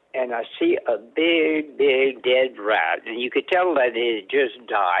 and I see a big, big dead rat. And you could tell that it had just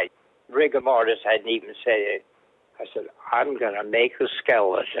died. Rigor mortis hadn't even said it. I said, I'm going to make a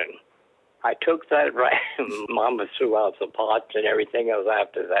skeleton. I took that rat. Mama threw out the pots and everything else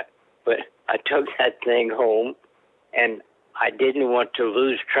after that. But I took that thing home, and I didn't want to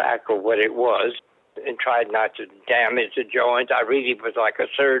lose track of what it was and tried not to damage the joints. I really was like a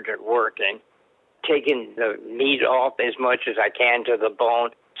surgeon working, taking the meat off as much as I can to the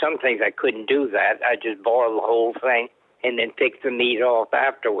bone. Some things I couldn't do that. I just boiled the whole thing and then picked the meat off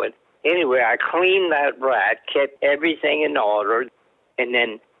afterward. Anyway, I cleaned that rat, kept everything in order, and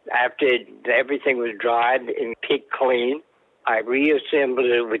then after everything was dried and picked clean, I reassembled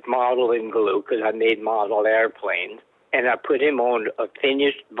it with modeling glue because I made model airplanes. And I put him on a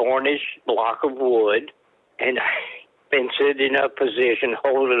finished varnished block of wood, and I've been sitting in a position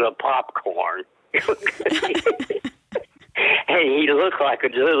holding a popcorn. And he looked like a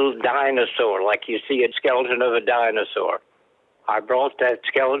little dinosaur, like you see a skeleton of a dinosaur. I brought that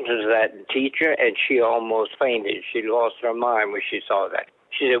skeleton to that teacher, and she almost fainted. She lost her mind when she saw that.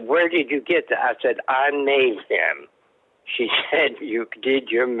 She said, where did you get that? I said, I made him. She said, you did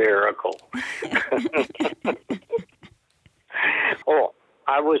your miracle. Oh,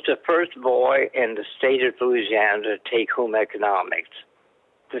 I was the first boy in the state of Louisiana to take home economics.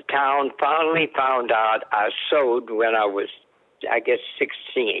 The town finally found out I sewed when I was, I guess,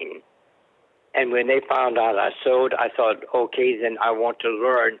 16. And when they found out I sewed, I thought, okay, then I want to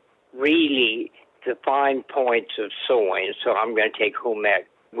learn really the fine points of sewing, so I'm going to take home ec.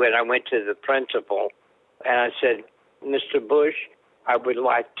 When I went to the principal and I said, Mr. Bush, I would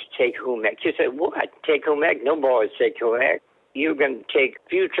like to take home ec. He said, what? Take home ec? No boys take home ec. You're going to take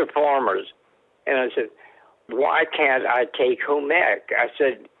future farmers. And I said, why can't I take home ec? I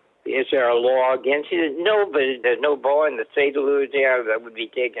said, is there a law against it? He said, no, but there's no boy in the state of Louisiana that would be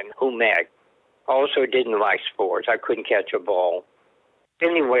taking home ec. Also didn't like sports. I couldn't catch a ball.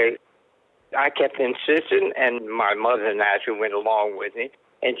 Anyway, I kept insisting, and my mother naturally went along with it.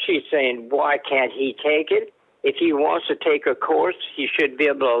 And she's saying, why can't he take it? If he wants to take a course, he should be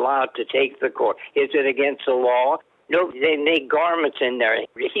able to allow to take the course. Is it against the law? No, they make garments in there.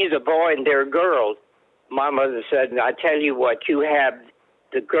 He's a boy and they're girls. My mother said, I tell you what, you have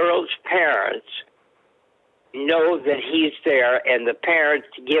the girl's parents know that he's there, and the parents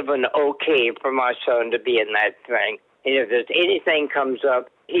give an okay for my son to be in that thing. And if there's anything comes up,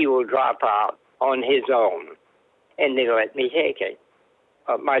 he will drop out on his own. And they let me take it.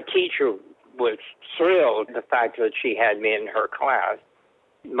 My teacher was thrilled the fact that she had me in her class.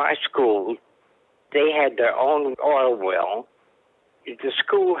 My school, they had their own oil well. The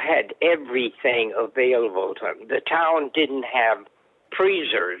school had everything available to them. The town didn't have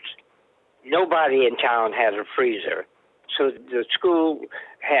freezers. Nobody in town had a freezer. So the school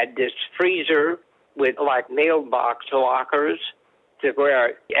had this freezer with like mailbox lockers to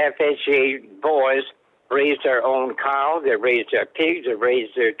where FHA boys raised their own cow, they raised their pigs, they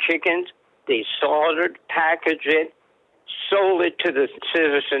raised their chickens, they slaughtered, packaged it, sold it to the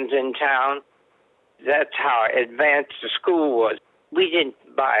citizens in town. That's how advanced the school was. We didn't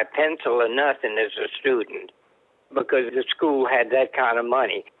buy a pencil or nothing as a student because the school had that kind of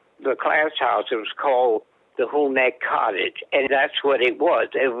money. The class house, it was called the Home Ec Cottage, and that's what it was.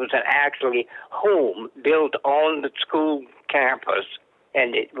 It was an actually home built on the school campus,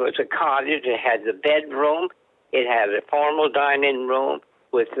 and it was a cottage. It had the bedroom. It had a formal dining room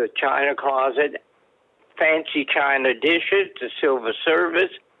with a china closet, fancy china dishes, the silver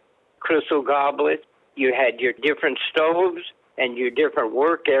service, crystal goblets. You had your different stoves and your different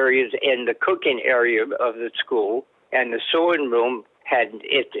work areas in the cooking area of the school, and the sewing room had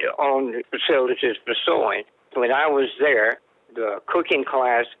its own facilities for sewing. When I was there, the cooking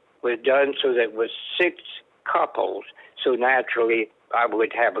class was done so that it was 6 couples. So naturally, I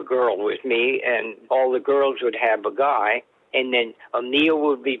would have a girl with me, and all the girls would have a guy, and then a meal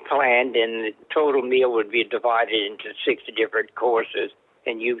would be planned, and the total meal would be divided into 6 different courses.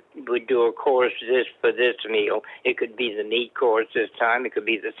 And you would do a course for this meal. It could be the meat course this time. It could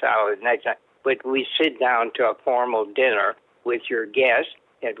be the salad next time. But we sit down to a formal dinner with your guests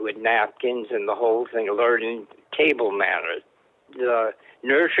and with napkins and the whole thing, learning table manners. The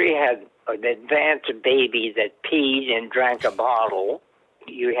nursery had an advanced baby that peed and drank a bottle.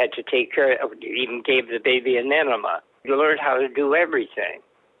 You had to take care of it. You even gave the baby an enema. You learned how to do everything.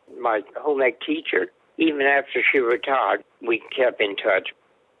 My home ec teacher, even after she retired, we kept in touch.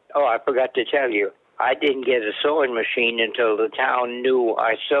 Oh, I forgot to tell you, I didn't get a sewing machine until the town knew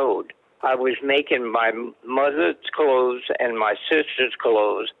I sewed. I was making my mother's clothes and my sister's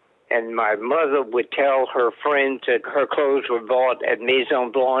clothes, and my mother would tell her friends that her clothes were bought at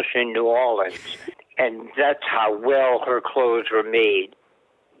Maison Blanche in New Orleans, and that's how well her clothes were made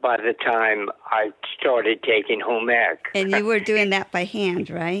by the time I started taking home ec. And you were doing that by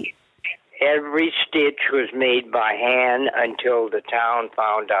hand, right? Every stitch was made by hand until the town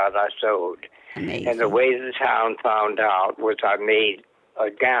found out I sewed. Amazing. And the way the town found out was I made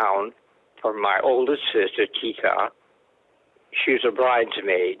a gown for my oldest sister, Tita. She was a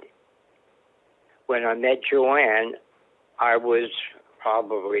bridesmaid. When I met Joanne, I was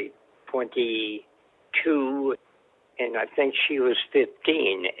probably 22, and I think she was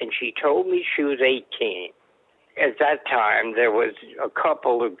 15, and she told me she was 18. At that time, there was a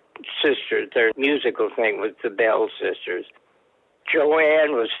couple of sisters. Their musical thing was the Bell Sisters.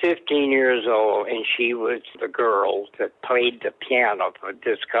 Joanne was 15 years old, and she was the girl that played the piano for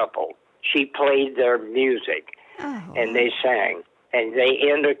this couple. She played their music, and they sang, and they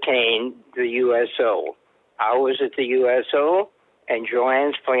entertained the USO. I was at the USO, and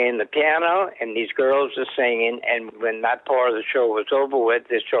Joanne's playing the piano, and these girls are singing, and when that part of the show was over with,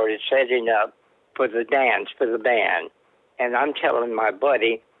 they started setting up for the dance, for the band. And I'm telling my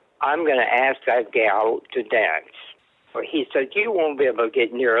buddy, I'm going to ask that gal to dance. Well, he said, you won't be able to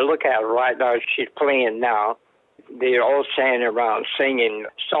get near her. Look at her right now. She's playing now. They're all standing around singing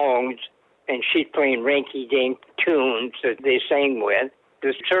songs, and she's playing rinky-dink tunes that they sing with.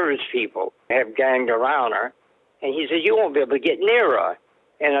 The service people have ganged around her. And he said, you won't be able to get near her.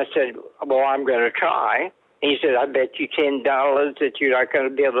 And I said, well, I'm going to try. And he said, I bet you $10 that you're not going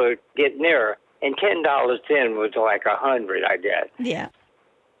to be able to get near. And $10 then was like 100, I guess. Yeah.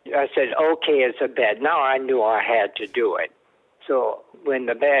 I said, okay, it's a bet. Now I knew I had to do it. So when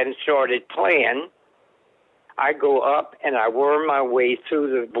the band started playing, I go up and I worm my way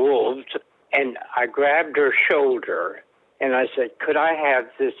through the wolves, and I grabbed her shoulder, and I said, could I have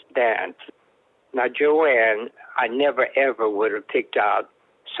this dance? Now, Joanne, I never, ever would have picked out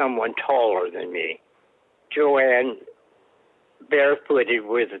someone taller than me. Joanne, barefooted,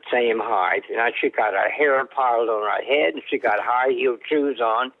 we're the same height. Now, she got her hair piled on her head, and she got high-heeled shoes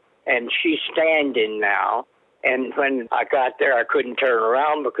on, and she's standing now. And when I got there, I couldn't turn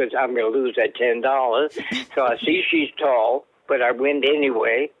around because I'm going to lose that $10. So I see she's tall, but I went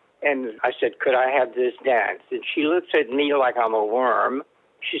anyway. And I said, could I have this dance? And she looks at me like I'm a worm.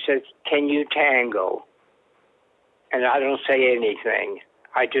 She says, can you tango? And I don't say anything.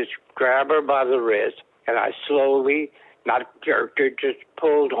 I just grab her by the wrist, and I slowly, not jerked her, just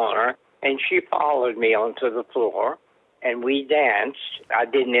pulled on her. And she followed me onto the floor. And we danced. I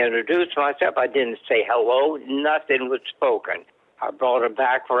didn't introduce myself. I didn't say hello. Nothing was spoken. I brought her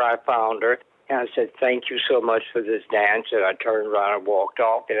back where I found her, and I said, thank you so much for this dance. And I turned around and walked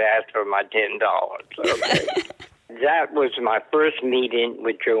off and asked for my $10. Okay. That was my first meeting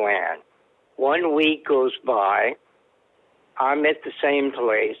with Joanne. 1 week goes by. I'm at the same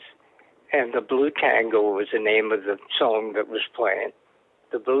place, and the Blue Tango was the name of the song that was playing.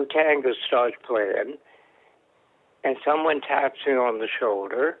 The Blue Tango starts playing, and someone taps me on the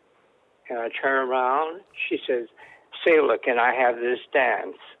shoulder, and I turn around. She says, Sailor, can I have this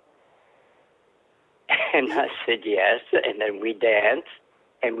dance? And I said, yes. And then we danced,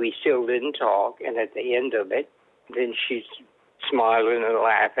 and we still didn't talk. And at the end of it, then she's smiling and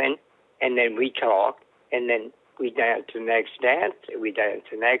laughing, and then we talked, and then we danced the next dance, we danced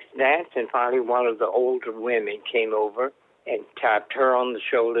the next dance, and finally one of the older women came over and tapped her on the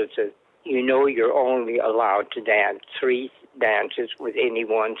shoulder and said, you know you're only allowed to dance 3 dances with any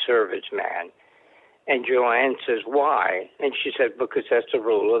one serviceman. And Joanne says, why? And she said, because that's the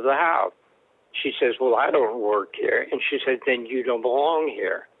rule of the house. She says, well, I don't work here. And she said, then you don't belong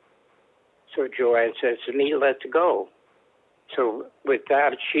here. So Joanne says to me, let's go. So with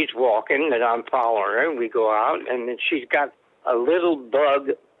that, she's walking, and I'm following her, and we go out, and then she's got a little bug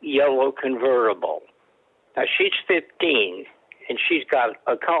yellow convertible. Now, she's 15, and she's got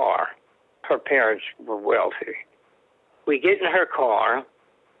a car. Her parents were wealthy. We get in her car,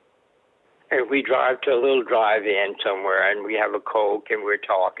 and we drive to a little drive-in somewhere, and we have a Coke, and we're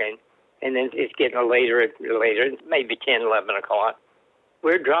talking. And then it's getting later, maybe 10, 11 o'clock.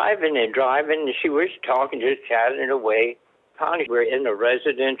 We're driving, and she was talking, just chatting away. Finally, we're in a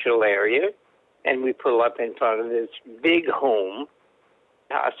residential area, and we pull up in front of this big home.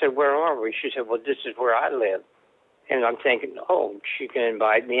 I said, where are we? She said, well, this is where I live. And I'm thinking, oh, she can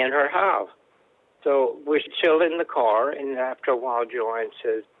invite me in her house. So we're still in the car, and after a while, Joanne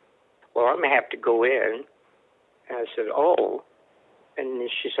says, well, I'm going to have to go in. And I said, oh. And then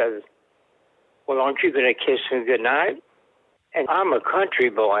she says, well, aren't you going to kiss me goodnight? And I'm a country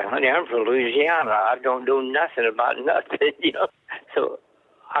boy, honey. I'm from Louisiana. I don't know nothing about nothing, you know. So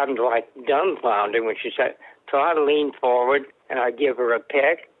I'm like dumbfounded when she said, so I lean forward and I give her a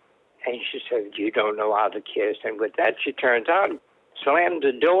peck. And she said, you don't know how to kiss. And with that, she turns out and slams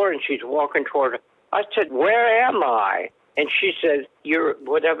the door, and she's walking toward her. I said, where am I? And she said, you're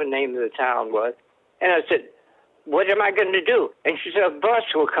whatever name of the town was. And I said, what am I going to do? And she said, a bus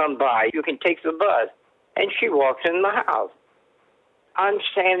will come by. You can take the bus. And she walks in the house. I'm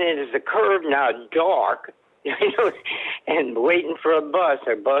standing at the curb now, dark, you know, and waiting for a bus.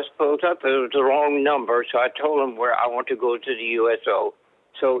 A bus pulls up. It was the wrong number, so I told him where I want to go to the USO.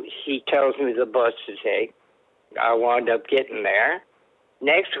 So he tells me the bus to take. I wound up getting there.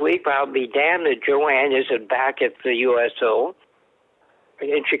 Next week, I'll be damned if Joanne isn't back at the USO.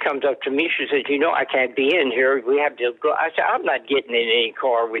 And she comes up to me. She says, you know, I can't be in here. We have to go. I said, I'm not getting in any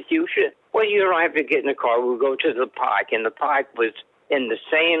car with you. She said, well, you don't have to get in the car. We'll go to the Pike. And the Pike was in the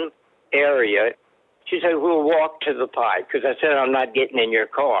same area. She said, we'll walk to the Pike, because I said, I'm not getting in your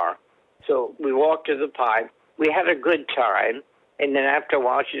car. So we walked to the Pike. We had a good time. And then after a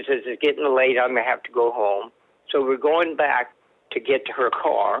while, she says, it's getting late. I'm going to have to go home. So we're going back to get to her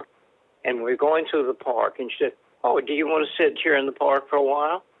car. And we're going through the park. And she said, oh, do you want to sit here in the park for a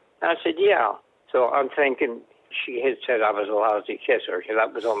while? And I said, yeah. So I'm thinking she had said I was a lousy kisser, because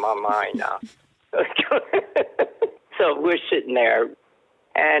that was on my mind now. So we're sitting there.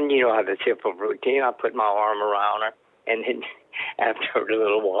 And you know how the typical routine, I put my arm around her, and then after a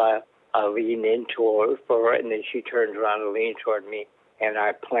little while, I lean in toward her, and then she turns around and leans toward me, and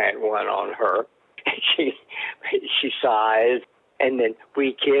I plant one on her. And she sighs, and then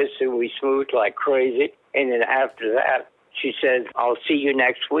we kiss and we smooch like crazy. And then after that, she says, I'll see you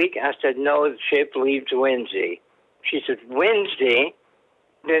next week. And I said, no, the ship leaves Wednesday. She said, Wednesday?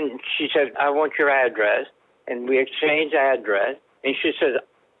 Then she said, I want your address. And we exchanged address. And she said,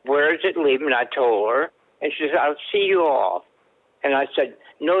 where is it leaving? I told her. And she said, I'll see you off. And I said,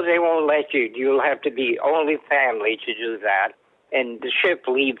 no, they won't let you. You'll have to be only family to do that. And the ship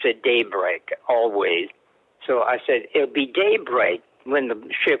leaves at daybreak, always. So I said, it'll be daybreak when the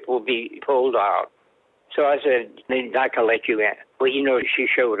ship will be pulled out. So I said, they're not going to let you in. Well, she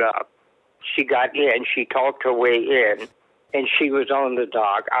showed up. She got in. She talked her way in. And she was on the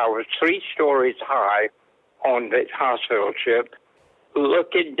dock. I was 3 stories high on the hospital ship,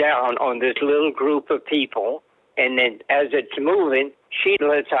 looking down on this little group of people. And then as it's moving, she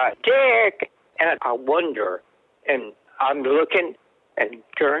lets out, Dick! And I wonder, and I'm looking and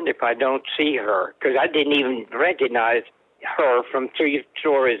turn if I don't see her, because I didn't even recognize her from 3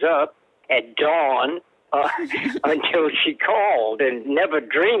 stories up at dawn until she called, and never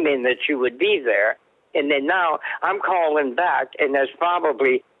dreaming that she would be there. And then now I'm calling back, and there's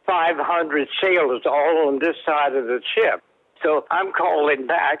probably 500 sailors all on this side of the ship. So I'm calling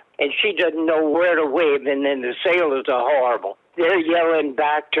back, and she doesn't know where to wave, and then the sailors are horrible. They're yelling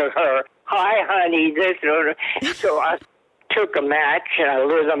back to her, hi, honey, this. So I took a match, and I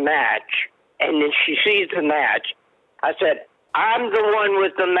lit a match, and then she sees the match. I said, I'm the one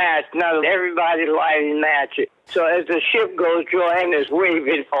with the match, not everybody lighting matches. So as the ship goes, Joanna's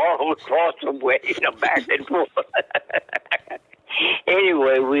waving all across the way, back and forth.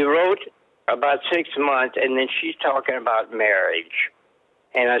 Anyway, we wrote about 6 months, and then she's talking about marriage.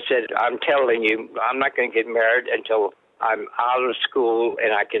 And I said, I'm telling you, I'm not going to get married until I'm out of school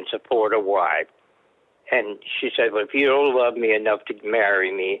and I can support a wife. And she said, well, if you don't love me enough to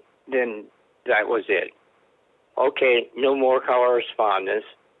marry me, then that was it. Okay, no more correspondence.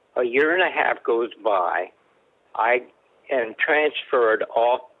 A year and a half goes by. I am transferred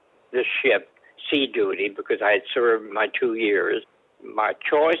off the ship, sea duty, because I had served my 2 years. My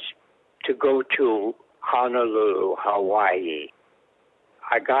choice to go to Honolulu, Hawaii.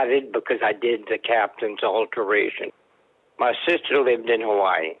 I got it because I did the captain's alteration. My sister lived in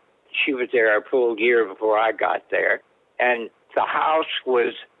Hawaii. She was there a full year before I got there. And the house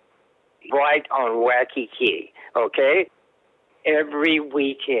was right on Waikiki, okay? Every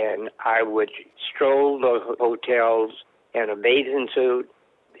weekend, I would stroll the hotels in a bathing suit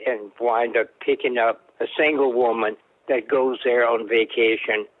and wind up picking up a single woman that goes there on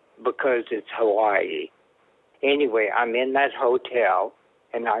vacation because it's Hawaii. Anyway, I'm in that hotel,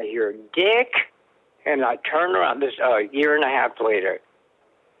 and I hear, Dick, and I turn around. This a year and a half later.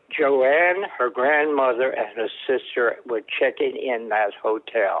 Joanne, her grandmother, and her sister were checking in that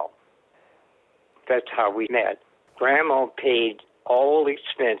hotel. That's how we met. Grandma paid all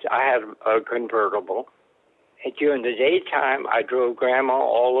expense. I had a convertible. And during the daytime, I drove Grandma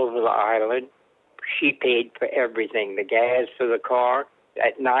all over the island. She paid for everything, the gas for the car.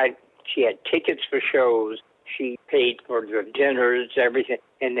 At night, she had tickets for shows. She paid for the dinners, everything.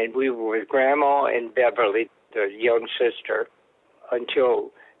 And then we were with Grandma and Beverly, the young sister,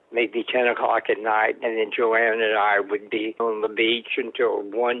 until maybe 10 o'clock at night. And then Joanne and I would be on the beach until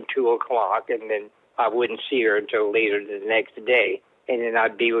 1, 2 o'clock. And then I wouldn't see her until later the next day. And then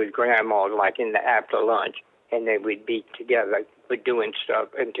I'd be with Grandma like in the after lunch. And then we'd be together, doing stuff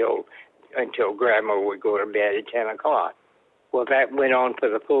until Grandma would go to bed at 10 o'clock. Well, that went on for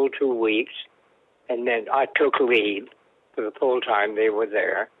the full 2 weeks. And then I took leave for the full time they were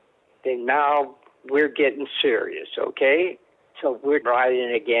there. Then now we're getting serious, okay? So we're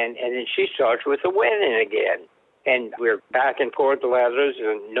riding again, and then she starts with the wedding again. And we're back and forth letters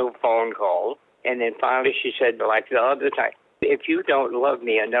and no phone calls. And then finally she said, like the other time, if you don't love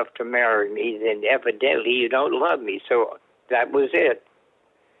me enough to marry me, then evidently you don't love me. So that was it.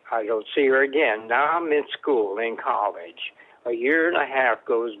 I don't see her again. Now I'm in school, in college. A year and a half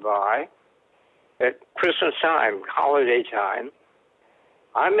goes by. At Christmas time, holiday time,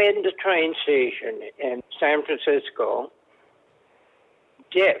 I'm in the train station in San Francisco.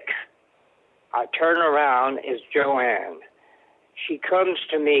 Dick, I turn around, it's Joanne. She comes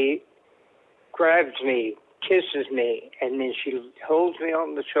to me, grabs me, kisses me, and then she holds me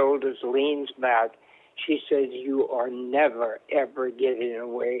on the shoulders, leans back. She says, you are never, ever getting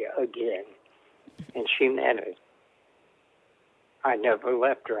away again. And she meant it. I never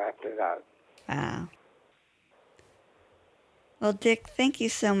left her after that. Wow. Well, Dick, thank you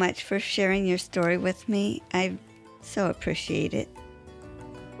so much for sharing your story with me. I so appreciate it.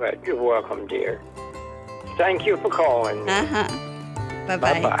 Well, you're welcome, dear. Thank you for calling me. Uh-huh.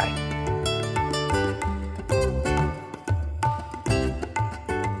 Bye-bye. Bye-bye.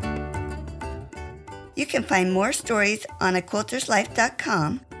 You can find more stories on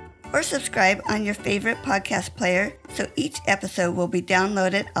aquilterslife.com or subscribe on your favorite podcast player so each episode will be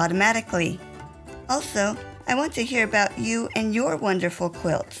downloaded automatically. Also, I want to hear about you and your wonderful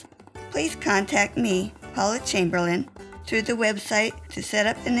quilts. Please contact me, Paula Chamberlain, through the website to set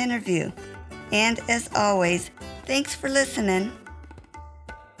up an interview. And as always, thanks for listening.